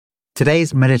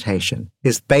Today's meditation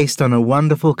is based on a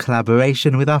wonderful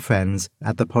collaboration with our friends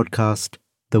at the podcast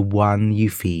The One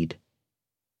You Feed.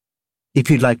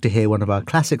 If you'd like to hear one of our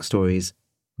classic stories,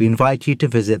 we invite you to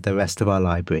visit the rest of our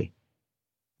library.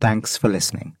 Thanks for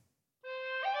listening.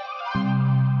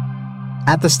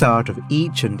 At the start of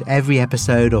each and every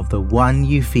episode of the One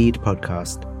You Feed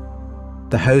podcast,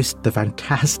 the host, the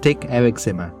fantastic Eric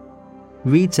Zimmer,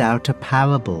 reads out a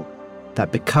parable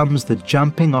that becomes the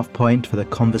jumping-off point for the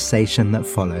conversation that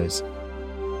follows.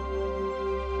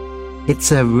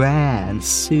 It's a rare and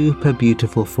super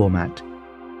beautiful format,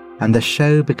 and the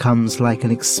show becomes like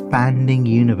an expanding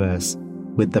universe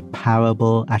with the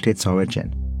parable at its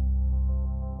origin.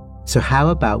 So how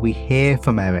about we hear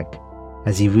from Eric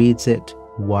as he reads it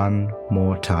one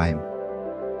more time?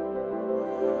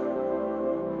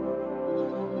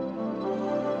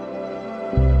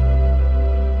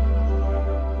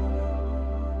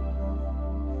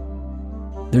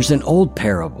 There's an old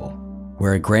parable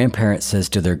where a grandparent says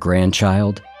to their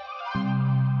grandchild,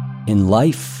 "In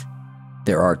life,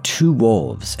 there are two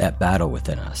wolves at battle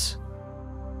within us.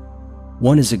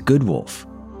 One is a good wolf,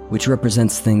 which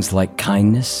represents things like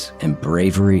kindness and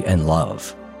bravery and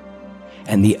love.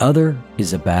 And the other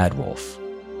is a bad wolf,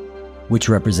 which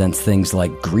represents things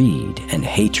like greed and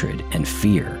hatred and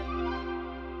fear."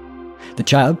 The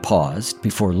child paused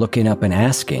before looking up and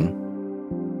asking,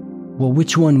 "Well,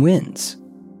 which one wins?"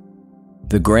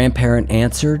 The grandparent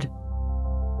answered,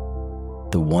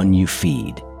 "The one you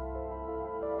feed."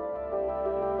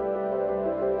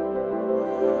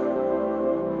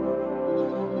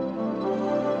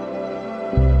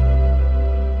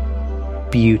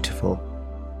 Beautiful.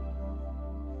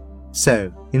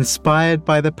 So, inspired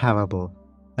by the parable,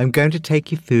 I'm going to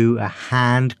take you through a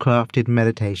handcrafted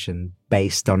meditation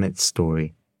based on its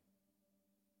story.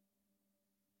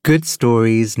 Good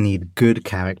stories need good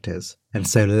characters, and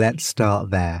so let's start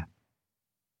there.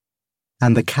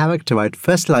 And the character I'd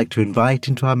first like to invite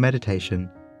into our meditation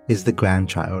is the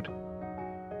grandchild.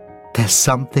 There's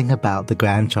something about the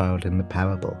grandchild in the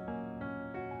parable.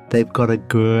 They've got a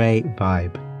great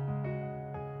vibe.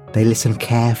 They listen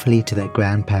carefully to their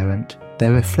grandparent,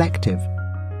 they're reflective,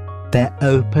 they're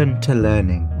open to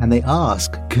learning, and they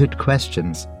ask good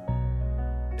questions.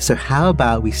 So how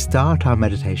about we start our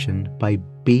meditation by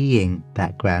being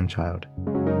that grandchild?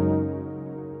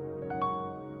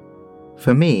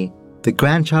 For me, the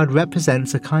grandchild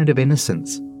represents a kind of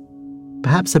innocence.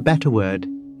 Perhaps a better word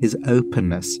is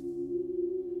openness.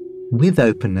 With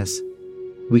openness,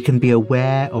 we can be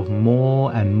aware of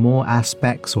more and more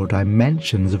aspects or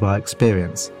dimensions of our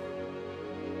experience.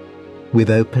 With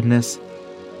openness,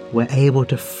 we're able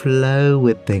to flow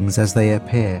with things as they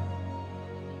appear,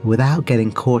 without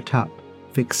getting caught up,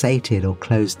 fixated, or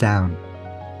closed down.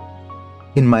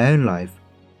 In my own life,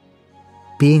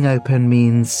 being open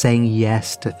means saying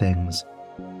yes to things,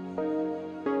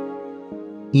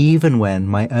 even when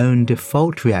my own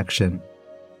default reaction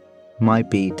might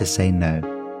be to say no.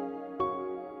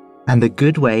 And a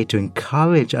good way to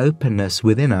encourage openness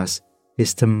within us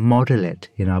is to model it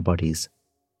in our bodies.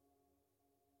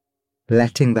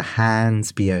 Letting the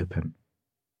hands be open.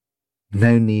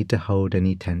 No need to hold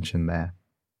any tension there.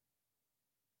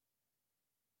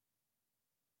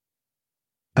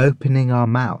 Opening our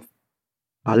mouth,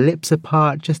 our lips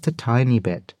apart just a tiny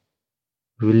bit,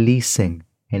 releasing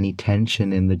any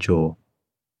tension in the jaw.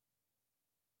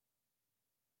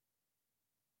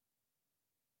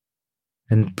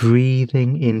 And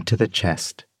breathing into the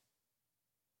chest.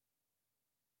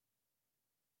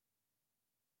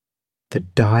 The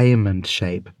diamond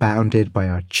shape bounded by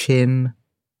our chin,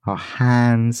 our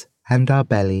hands, and our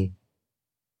belly,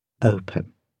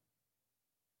 open.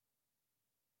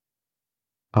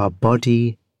 Our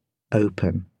body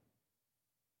open.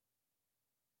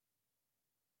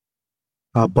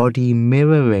 Our body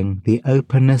mirroring the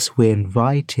openness we're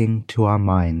inviting to our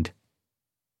mind.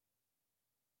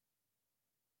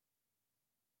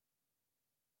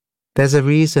 There's a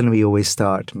reason we always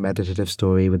start meditative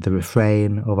story with the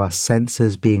refrain of our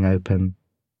senses being open,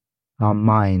 our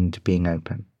mind being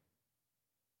open.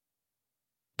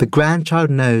 The grandchild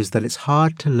knows that it's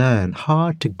hard to learn,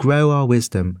 hard to grow our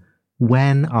wisdom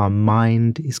when our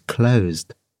mind is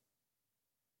closed.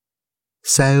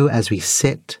 So as we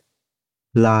sit,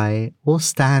 lie, or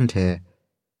stand here,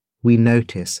 we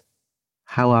notice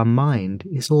how our mind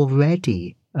is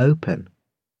already open.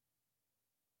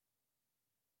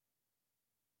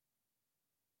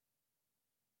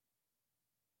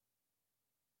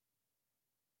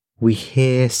 We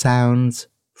hear sounds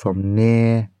from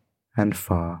near and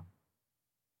far.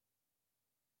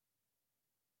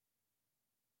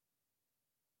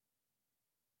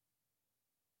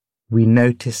 We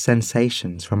notice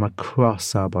sensations from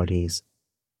across our bodies,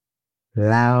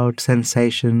 loud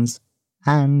sensations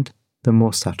and the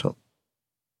more subtle.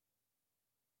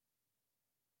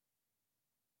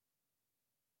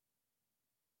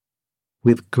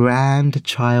 With grand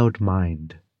child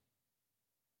mind,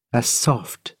 a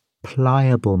soft,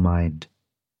 pliable mind,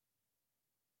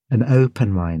 an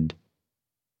open mind,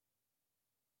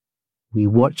 we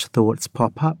watch thoughts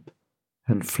pop up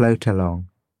and float along,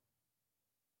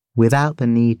 without the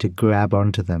need to grab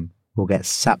onto them or get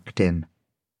sucked in.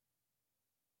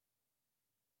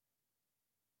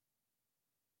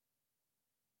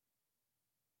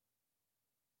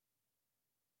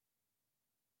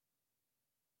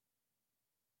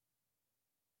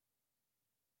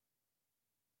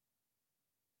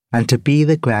 And to be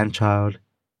the grandchild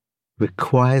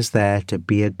requires there to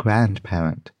be a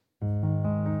grandparent.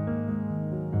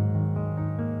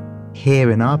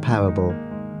 Here in our parable,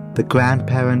 the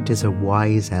grandparent is a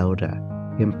wise elder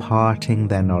imparting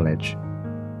their knowledge.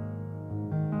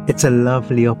 It's a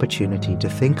lovely opportunity to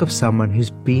think of someone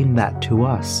who's been that to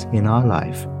us in our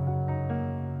life.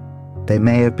 They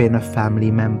may have been a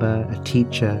family member, a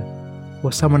teacher,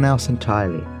 or someone else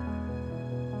entirely.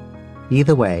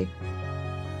 Either way,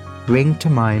 bring to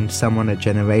mind someone a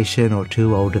generation or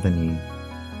two older than you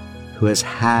who has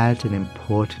had an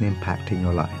important impact in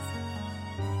your life.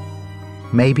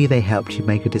 Maybe they helped you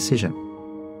make a decision.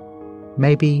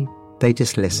 Maybe they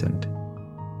just listened.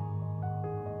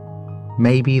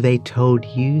 Maybe they told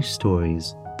you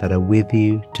stories that are with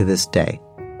you to this day.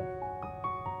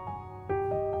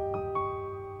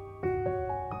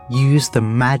 Use the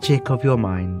magic of your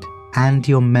mind and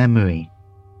your memory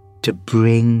to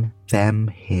bring them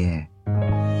here,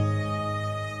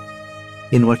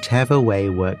 in whatever way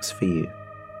works for you.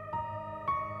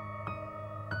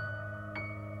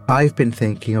 I've been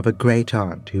thinking of a great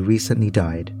aunt who recently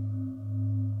died,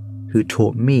 who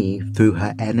taught me through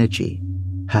her energy,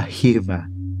 her humour,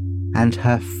 and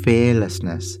her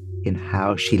fearlessness in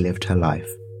how she lived her life.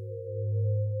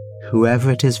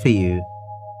 Whoever it is for you,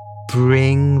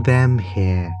 bring them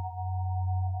here.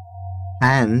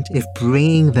 And if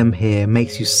bringing them here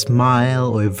makes you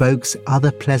smile or evokes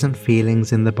other pleasant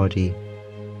feelings in the body,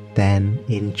 then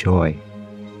enjoy.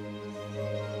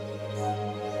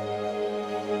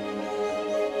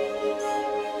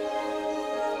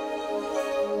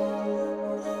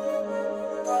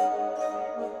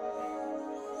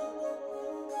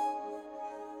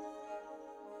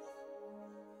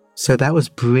 So that was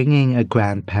bringing a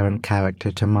grandparent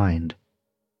character to mind.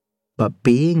 But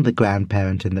being the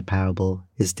grandparent in the parable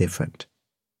is different.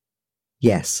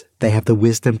 Yes, they have the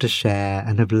wisdom to share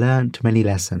and have learnt many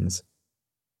lessons.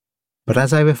 But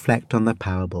as I reflect on the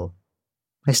parable,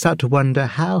 I start to wonder,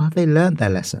 how have they learnt their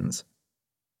lessons?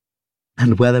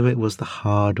 And whether it was the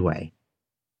hard way.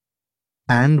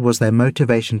 And was their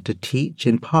motivation to teach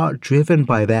in part driven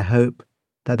by their hope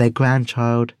that their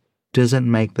grandchild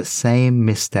doesn't make the same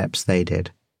missteps they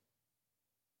did?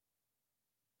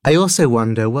 I also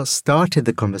wonder what started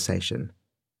the conversation.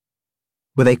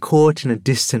 Were they caught in a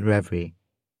distant reverie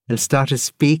and started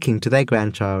speaking to their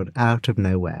grandchild out of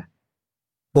nowhere?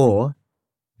 Or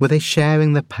were they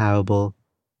sharing the parable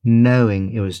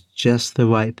knowing it was just the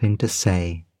right thing to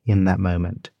say in that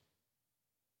moment?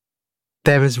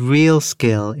 There is real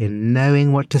skill in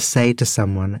knowing what to say to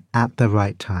someone at the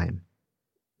right time,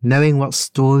 knowing what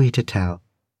story to tell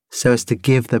so as to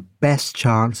give the best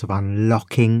chance of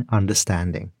unlocking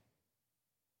understanding.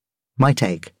 My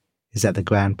take is that the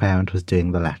grandparent was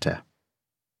doing the latter.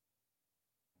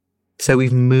 So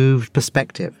we've moved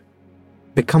perspective,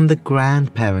 become the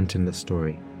grandparent in the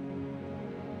story.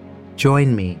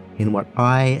 Join me in what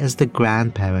I, as the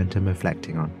grandparent, am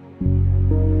reflecting on.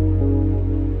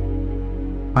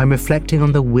 I'm reflecting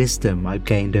on the wisdom I've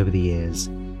gained over the years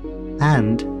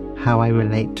and how I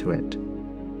relate to it.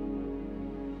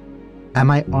 Am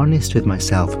I honest with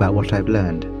myself about what I've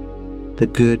learned, the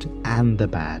good and the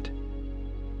bad?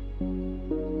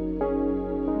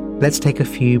 Let's take a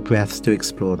few breaths to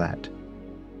explore that.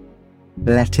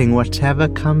 Letting whatever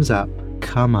comes up,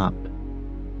 come up.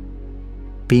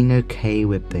 Being okay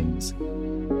with things.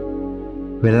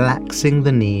 Relaxing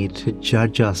the need to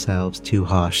judge ourselves too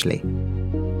harshly.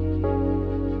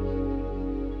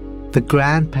 The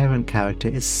grandparent character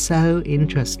is so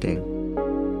interesting.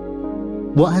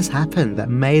 What has happened that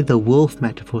made the wolf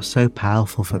metaphor so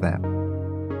powerful for them?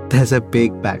 There's a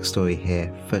big backstory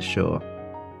here, for sure.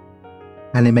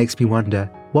 And it makes me wonder,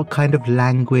 what kind of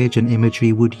language and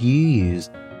imagery would you use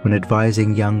when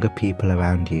advising younger people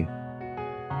around you?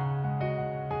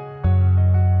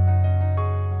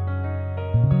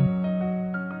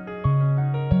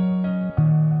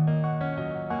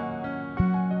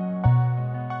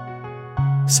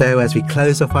 So as we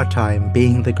close off our time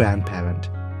being the grandparent,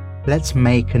 let's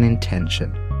make an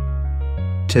intention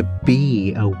to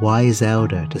be a wise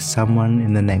elder to someone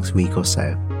in the next week or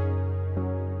so.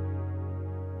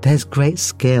 There's great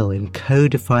skill in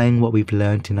codifying what we've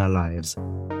learnt in our lives,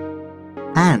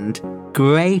 and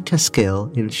greater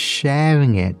skill in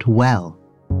sharing it well.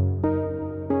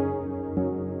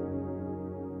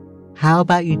 How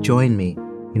about you join me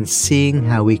in seeing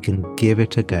how we can give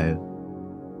it a go?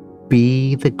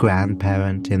 Be the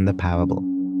grandparent in the parable.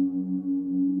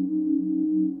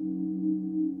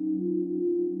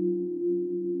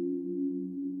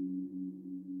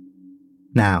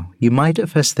 Now, you might at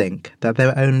first think that there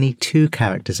are only two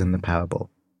characters in the parable,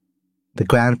 the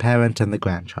grandparent and the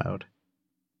grandchild.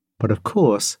 But of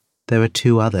course, there are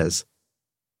two others,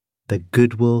 the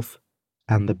good wolf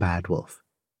and the bad wolf.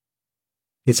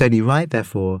 It's only right,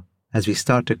 therefore, as we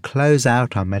start to close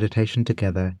out our meditation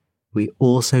together, we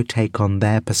also take on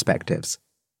their perspectives.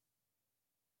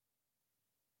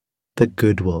 The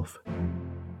good wolf,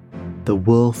 the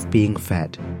wolf being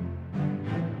fed,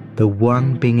 the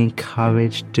one being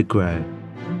encouraged to grow.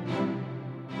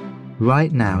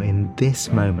 Right now, in this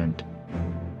moment,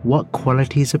 what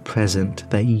qualities are present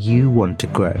that you want to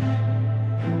grow?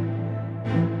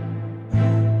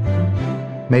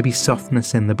 Maybe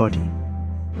softness in the body,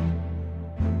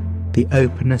 the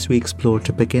openness we explored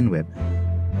to begin with,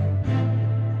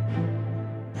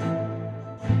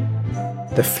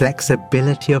 the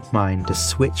flexibility of mind to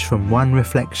switch from one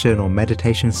reflection or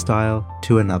meditation style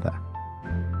to another.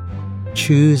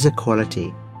 Choose a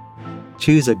quality.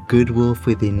 Choose a good wolf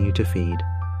within you to feed.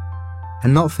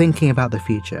 And not thinking about the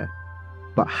future,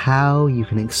 but how you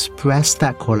can express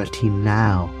that quality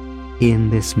now, in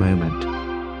this moment.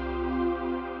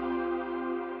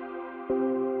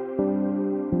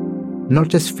 Not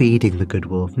just feeding the good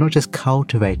wolf, not just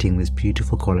cultivating this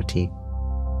beautiful quality,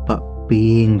 but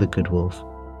being the good wolf.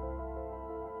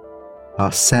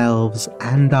 Ourselves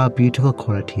and our beautiful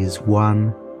qualities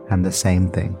one and the same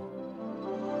thing.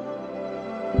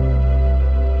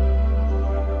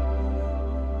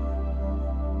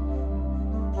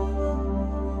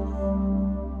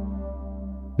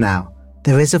 Now,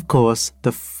 there is of course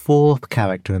the fourth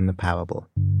character in the parable,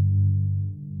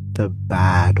 the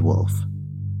bad wolf,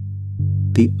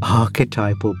 the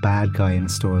archetypal bad guy in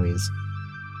stories,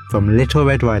 from Little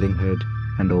Red Riding Hood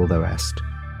and all the rest.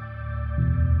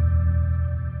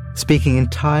 Speaking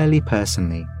entirely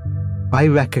personally, I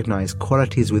recognize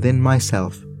qualities within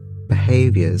myself,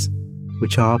 behaviors,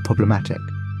 which are problematic.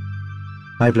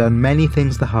 I've learned many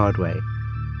things the hard way,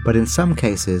 but in some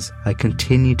cases, I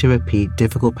continue to repeat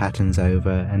difficult patterns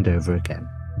over and over again.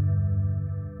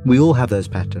 We all have those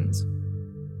patterns.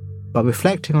 But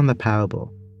reflecting on the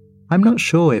parable, I'm not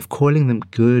sure if calling them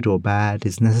good or bad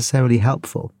is necessarily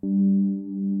helpful.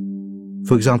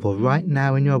 For example, right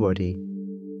now in your body,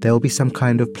 there will be some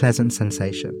kind of pleasant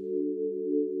sensation.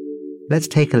 Let's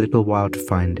take a little while to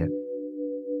find it.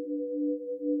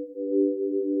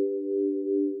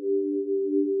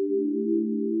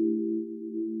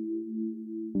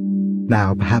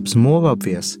 Now, perhaps more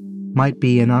obvious might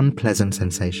be an unpleasant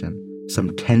sensation,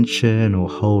 some tension or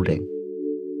holding.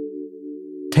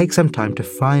 Take some time to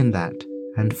find that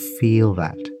and feel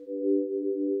that.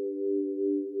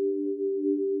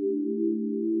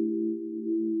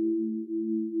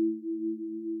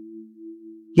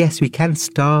 Yes, we can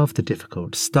starve the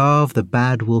difficult, starve the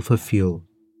bad wolf of fuel.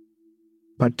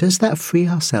 But does that free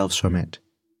ourselves from it?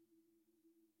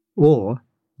 Or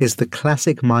is the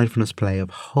classic mindfulness play of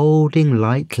holding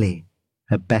lightly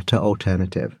a better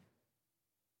alternative?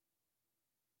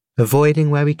 Avoiding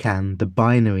where we can the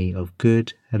binary of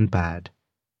good and bad,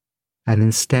 and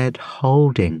instead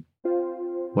holding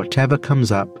whatever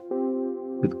comes up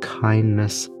with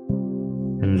kindness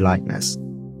and lightness.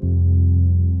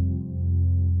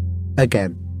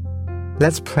 Again,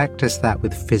 let's practice that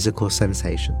with physical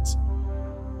sensations.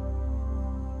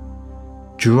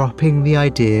 Dropping the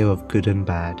idea of good and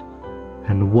bad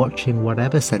and watching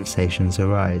whatever sensations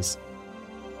arise.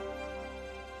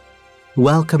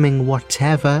 Welcoming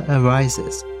whatever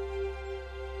arises.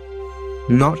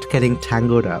 Not getting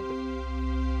tangled up.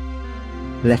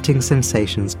 Letting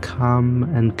sensations come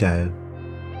and go.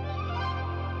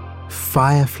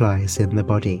 Fireflies in the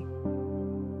body.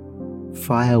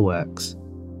 Fireworks.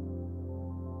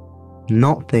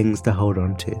 Not things to hold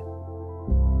on to.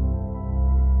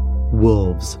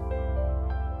 Wolves.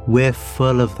 We're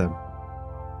full of them.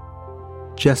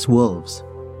 Just wolves.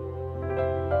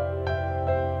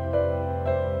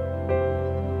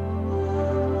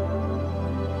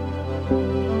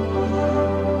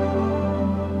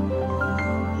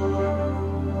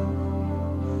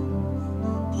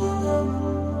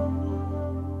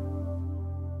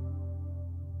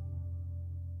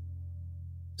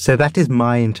 So that is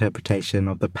my interpretation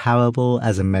of the parable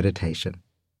as a meditation.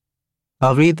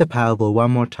 I'll read the parable one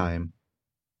more time,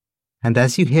 and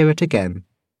as you hear it again,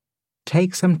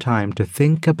 take some time to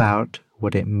think about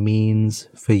what it means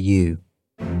for you.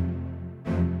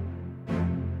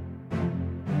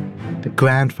 The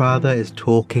grandfather is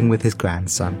talking with his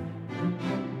grandson.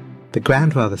 The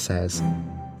grandfather says,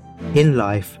 "In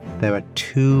life, there are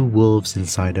two wolves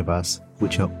inside of us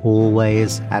which are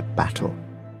always at battle.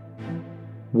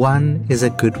 One is a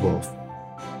good wolf,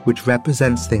 which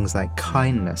represents things like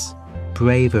kindness,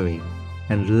 bravery,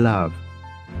 and love.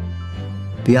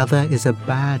 The other is a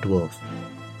bad wolf,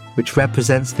 which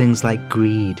represents things like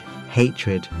greed,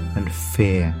 hatred, and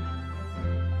fear."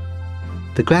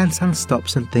 The grandson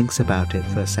stops and thinks about it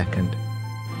for a second.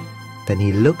 Then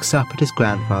he looks up at his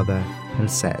grandfather and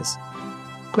says,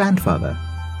 "Grandfather,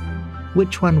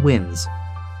 which one wins?"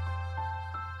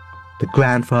 The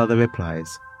grandfather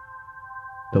replies,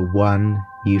 "The one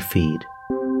you feed."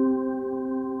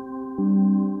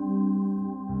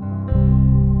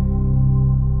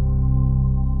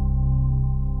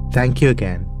 Thank you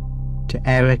again to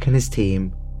Eric and his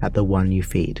team at The One You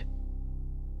Feed.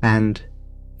 And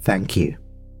thank you.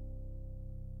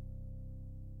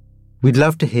 We'd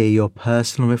love to hear your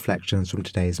personal reflections from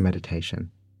today's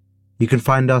meditation. You can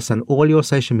find us on all your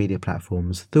social media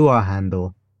platforms through our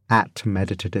handle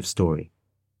 @meditativestory,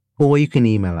 or you can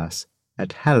email us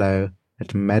at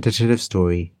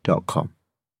hello@meditativestory.com.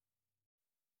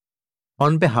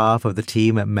 On behalf of the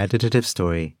team at Meditative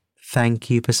Story, thank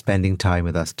you for spending time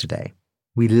with us today.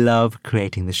 We love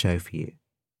creating the show for you.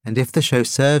 And if the show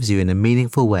serves you in a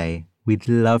meaningful way, we'd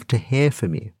love to hear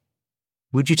from you.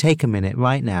 Would you take a minute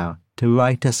right now to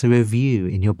write us a review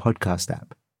in your podcast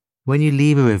app? When you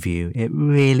leave a review, it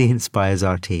really inspires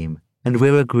our team, and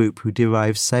we're a group who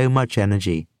derives so much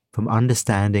energy from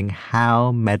understanding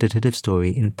how Meditative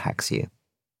Story impacts you.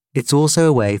 It's also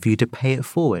a way for you to pay it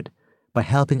forward by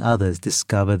helping others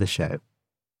discover the show.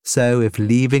 So if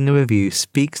leaving a review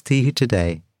speaks to you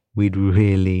today, we'd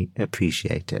really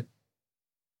appreciate it.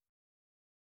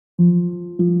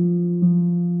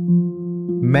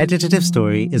 Meditative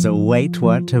Story is a Wait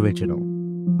What original.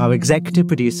 Our executive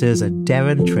producers are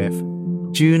Darren Triff,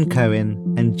 June Cohen,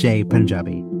 and Jay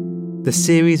Punjabi. The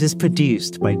series is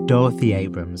produced by Dorothy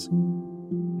Abrams.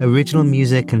 Original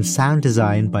music and sound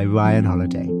design by Ryan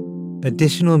Holiday.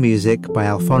 Additional music by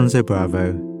Alfonso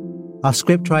Bravo. Our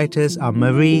scriptwriters are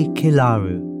Marie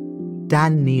Kilaru,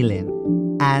 Dan Nealon,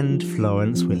 and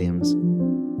Florence Williams.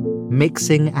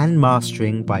 Mixing and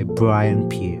mastering by Brian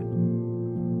Pugh.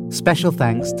 Special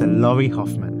thanks to Laurie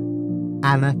Hoffman,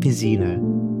 Anna Pizzino,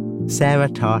 Sarah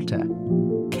Tartar,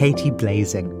 Katie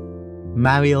Blazing,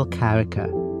 Mariel Carica,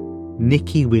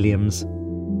 Nikki Williams,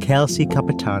 Kelsey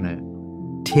Capitano,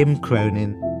 Tim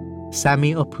Cronin,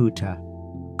 Sammy Oputa,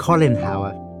 Colin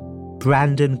Hauer,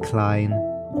 Brandon Klein,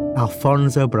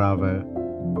 Alfonso Bravo,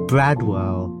 Brad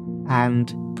Whirl,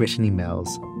 and Brittany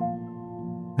Mills.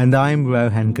 And I'm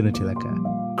Rohan Gunatillake,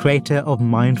 creator of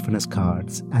Mindfulness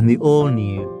Cards and the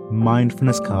all-new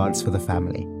Mindfulness Cards for the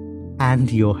Family,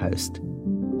 and your host.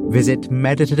 Visit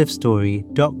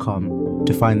meditativestory.com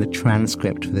to find the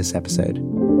transcript for this episode.